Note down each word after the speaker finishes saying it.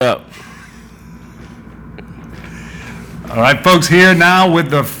Up. All right, folks, here now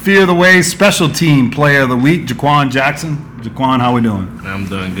with the Fear the Way special team player of the week, Jaquan Jackson. Jaquan, how we doing? I'm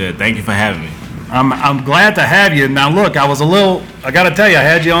doing good. Thank you for having me. I'm glad to have you. Now, look, I got to tell you, I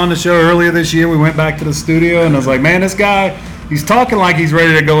had you on the show earlier this year. We went back to the studio, and I was like, man, this guy, he's talking like he's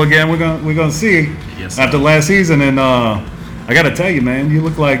ready to go again. We're gonna see after last season. And I got to tell you, man, you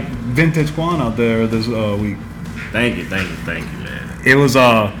look like vintage Quan out there this week. Thank you, man. It was,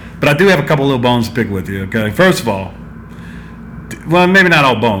 but I do have a couple little bones to pick with you, okay? First of all, well, maybe not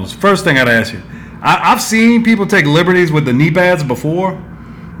all bones. First thing I'd ask you, I've seen people take liberties with the knee pads before,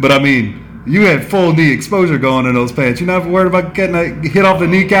 but I mean, you had full knee exposure going in those pants. You never worried about getting a hit off the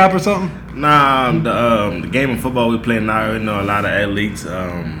kneecap or something? Nah, the game of football we play now, a lot of athletes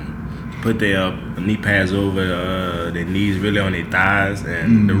put their knee pads over their knees, really on their thighs,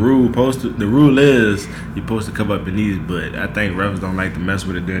 and the rule is you're supposed to cover up your knees, but I think refs don't like to mess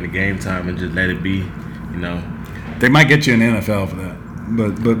with it during the game time and just let it be, They might get you in the NFL for that,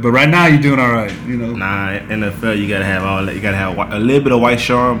 but right now you're doing all right, Nah, NFL you gotta have all that. You gotta have a little bit of white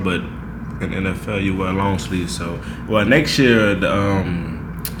shirt, but in NFL you wear long sleeves. So, next year the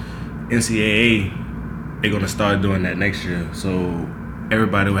NCAA they're gonna start doing that next year. So.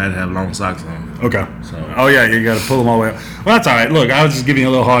 Everybody will have to have long socks on. Okay. So. Oh yeah, you got to pull them all the way up. Well, that's all right. Look, I was just giving you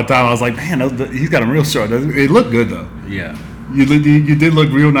a little hard time. I was like, man, he's got them real short. It looked good though. Yeah. You did look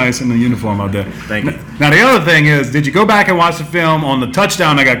real nice in the uniform out there. Thank you. Now the other thing is, did you go back and watch the film on the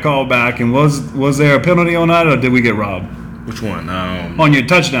touchdown that got called back? And was there a penalty on that, or did we get robbed? Which one? On your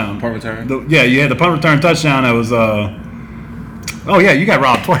touchdown. Punt return. You had the punt return touchdown. That was. Oh yeah, you got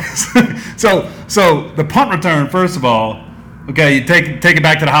robbed twice. So the punt return, first of all. Okay, you take it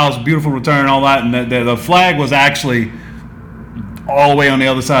back to the house, beautiful return, all that, and the flag was actually all the way on the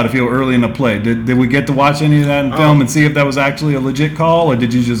other side of the field early in the play. Did we get to watch any of that in film and see if that was actually a legit call, or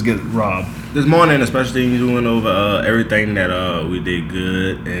did you just get robbed? This morning, especially you went over everything that we did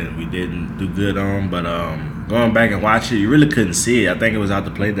good and we didn't do good on, but going back and watch it, you really couldn't see it. I think it was out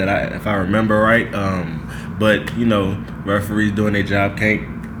the play that if I remember right. But referees doing their job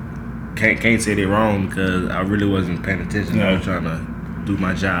can't say they're wrong because I really wasn't paying attention. Yeah. I was trying to do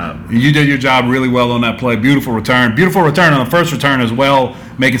my job. You did your job really well on that play. Beautiful return on the first return as well,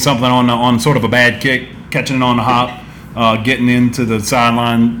 making something on sort of a bad kick, catching it on the hop, getting into the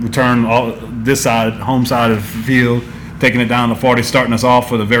sideline, return this side, home side of the field, taking it down to 40, starting us off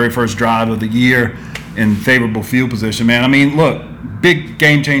for the very first drive of the year in favorable field position. Man, I mean, look, big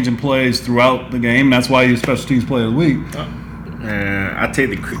game-changing plays throughout the game. That's why you're special teams player of the week.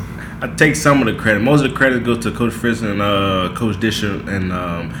 I take some of the credit. Most of the credit goes to Coach Fritz and Coach Disher, and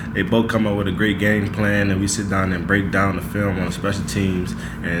they both come up with a great game plan, and we sit down and break down the film on special teams,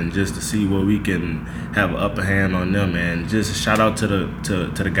 and just to see where we can have an upper hand on them. And just a shout out to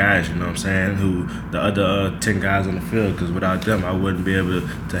the guys, you know what I'm saying, who the other 10 guys on the field, because without them, I wouldn't be able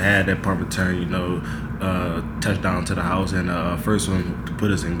to have that punt return, touchdown to the house, and first one to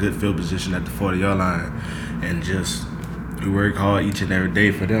put us in good field position at the 40-yard line, and just. We work hard each and every day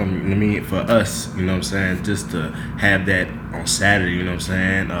for them, for us, just to have that on Saturday,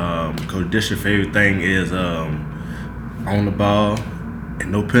 Coach Disher's favorite thing is on the ball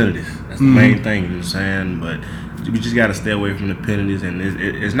and no penalties. That's the main thing, But we just got to stay away from the penalties, and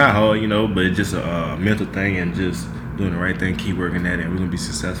it's not hard, but it's just a mental thing and just doing the right thing, keep working at it, and we're going to be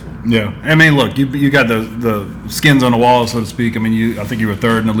successful. Yeah. I mean, look, you got the skins on the wall, so to speak. I mean, I think you were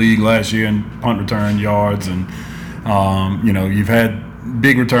third in the league last year in punt return yards, and you've had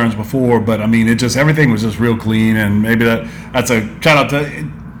big returns before, but I mean, everything was just real clean, and maybe that's a shout out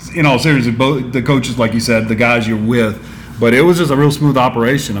to, seriously, both the coaches, like you said, the guys you're with, but it was just a real smooth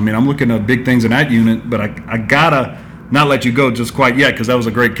operation. I mean, I'm looking at big things in that unit, but I gotta not let you go just quite yet, because that was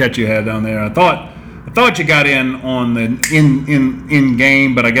a great catch you had down there. I thought you got in on the in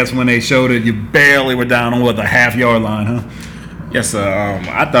game, but I guess when they showed it, you barely were down on the half-yard line, huh? Yes, sir.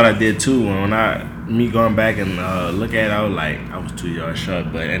 I thought I did too. When me going back and look at it, I was like, I was 2 yards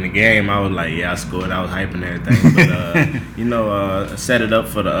short. But in the game, I was like, yeah, I scored. I was hyping everything. But set it up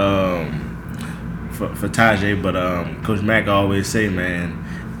for the for Tajay. But Coach Mack always say, man,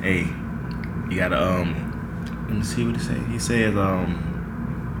 hey, you gotta let me see what he say. He says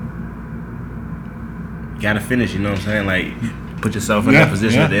you gotta finish. You know what I'm saying? Like, put yourself in that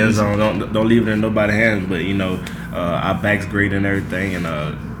position at the end zone. Don't leave it in nobody's hands. But our back's great and everything, and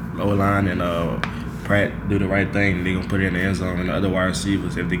O-line and Pratt do the right thing. They're gonna put it in the end zone, and the other wide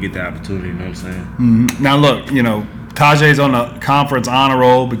receivers, if they get the opportunity, you know what I'm saying. Mm-hmm. Now look, Tajay's on the conference honor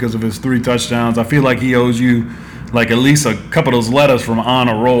roll because of his 3 touchdowns. I feel like he owes you like at least a couple of those letters from on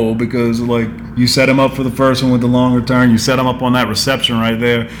a roll, because like you set him up for the first one with the long return, you set him up on that reception right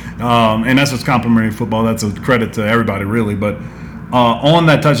there, and that's just complimentary football. That's a credit to everybody really. But on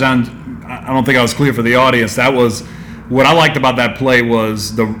that touchdown, I don't think I was clear for the audience. That was what I liked about that play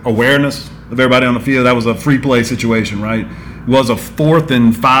was the awareness of everybody on the field. That was a free play situation, right? It was a 4th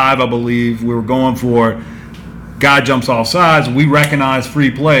and 5, I believe. We were going for it. Guy jumps off sides. We recognize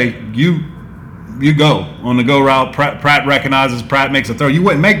free play. You go on the go route. Pratt recognizes. Pratt makes a throw. You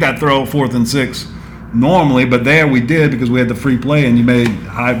wouldn't make that throw 4th and 6 normally, but there we did because we had the free play, and you made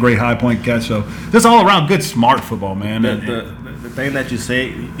great high point catch. So this all around good, smart football, man. The thing that you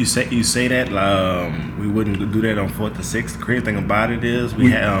say that we wouldn't do that on 4th and 6. The crazy thing about it is we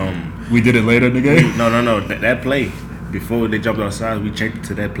did it later in the game. No. That play before they jumped outside, we checked it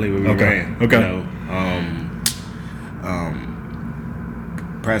to that play where we ran. Okay. You know,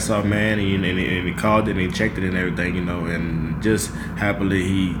 Pratt saw man, and he called it and he checked it and everything, you know, and just happily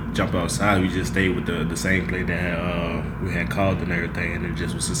he jumped outside. We just stayed with the same play that we had called and everything, and it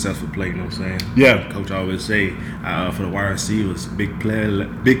just was a successful play. You know what I'm saying? Yeah. Coach always say for the wide receivers, big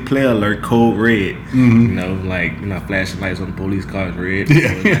play alert, code red. Mm-hmm. You know, like flashing lights on the police cars red.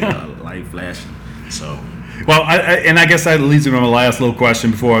 Yeah. Light flashing. So. Well, I guess that leads me to my last little question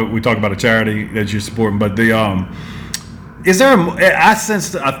before we talk about a charity that you're supporting. But is there?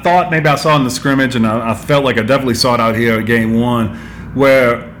 I thought maybe I saw in the scrimmage, and I felt like I definitely saw it out here at game 1,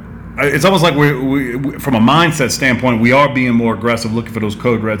 where it's almost like we from a mindset standpoint, we are being more aggressive, looking for those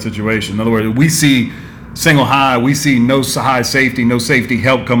code red situations. In other words, we see single high, we see no high safety, no safety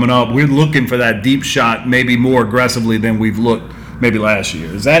help coming up. We're looking for that deep shot maybe more aggressively than we've looked maybe last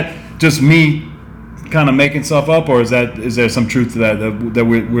year. Is that just me kind of making stuff up, or is there some truth to that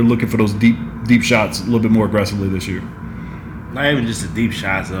we're looking for those deep shots a little bit more aggressively this year? Not even just the deep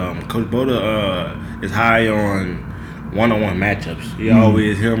shots. Coach Boda is high on one-on-one matchups. He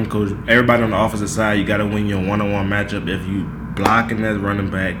always Coach. Everybody on the offensive side, you got to win your one-on-one matchup. If you blocking as running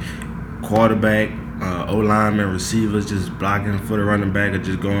back, quarterback, O-lineman, receivers just blocking for the running back or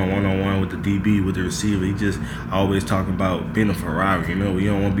just going one-on-one with the DB, with the receiver. He just always talking about being a Ferrari. You know, we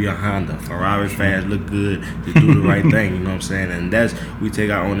don't want to be a Honda. Ferrari's fast, look good, just do the right thing. You know what I'm saying? And we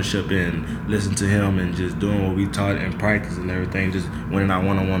take our ownership and listen to him and just doing what we taught in practice and everything, just winning our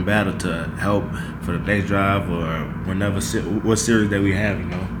one-on-one battle to help for the next drive or what series that we have, you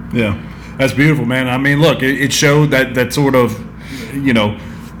know? Yeah, that's beautiful, man. I mean, look, it showed that sort of, you know,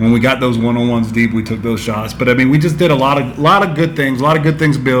 when we got those one-on-ones deep, we took those shots. But I mean, we just did a lot of good things,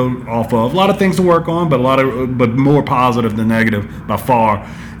 to build off of, a lot of things to work on, but more positive than negative by far.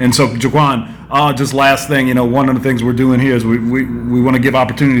 And so, Jaquan, just last thing, you know, one of the things we're doing here is we want to give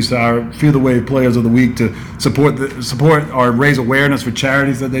opportunities to our Feel the Wave Players of the Week to support or raise awareness for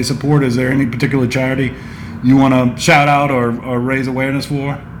charities that they support. Is there any particular charity you want to shout out or raise awareness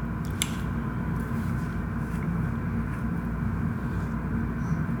for?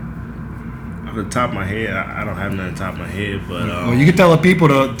 Off the top of my head, I don't have nothing on the top of my head, but well, you can tell the people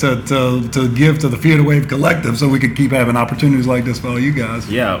to give to the Fear the Wave Collective, so we can keep having opportunities like this for all you guys.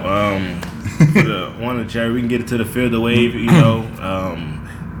 Yeah, for one of the charity, we can get it to the Fear the Wave. You know,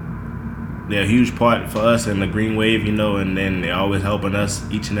 they're a huge part for us in the Green Wave. You know, and then they're always helping us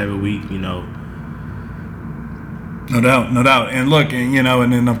each and every week. You know. No doubt. And look, you know,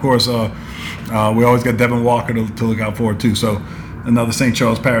 and then of course, we always got Devin Walker to look out for too. So. Another St.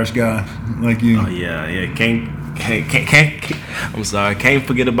 Charles Parish guy like you. Oh yeah. Can't. I'm sorry. Can't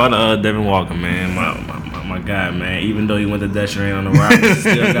forget about Devin Walker, man. My guy, man. Even though he went to Desiree on the route,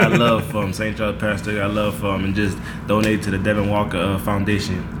 still got love for him. St. Charles Parish still got love for him, and just donate to the Devin Walker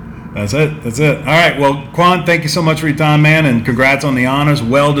Foundation. That's it. All right. Well, Quan, thank you so much for your time, man, and congrats on the honors.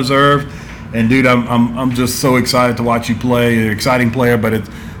 Well deserved. And dude, I'm just so excited to watch you play. You're an exciting player, but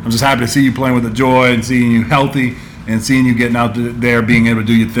I'm just happy to see you playing with the joy and seeing you healthy. And seeing you getting out there, being able to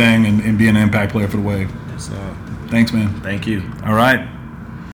do your thing, and being an impact player for the Wave. Yes, Thanks, man. Thank you. All right.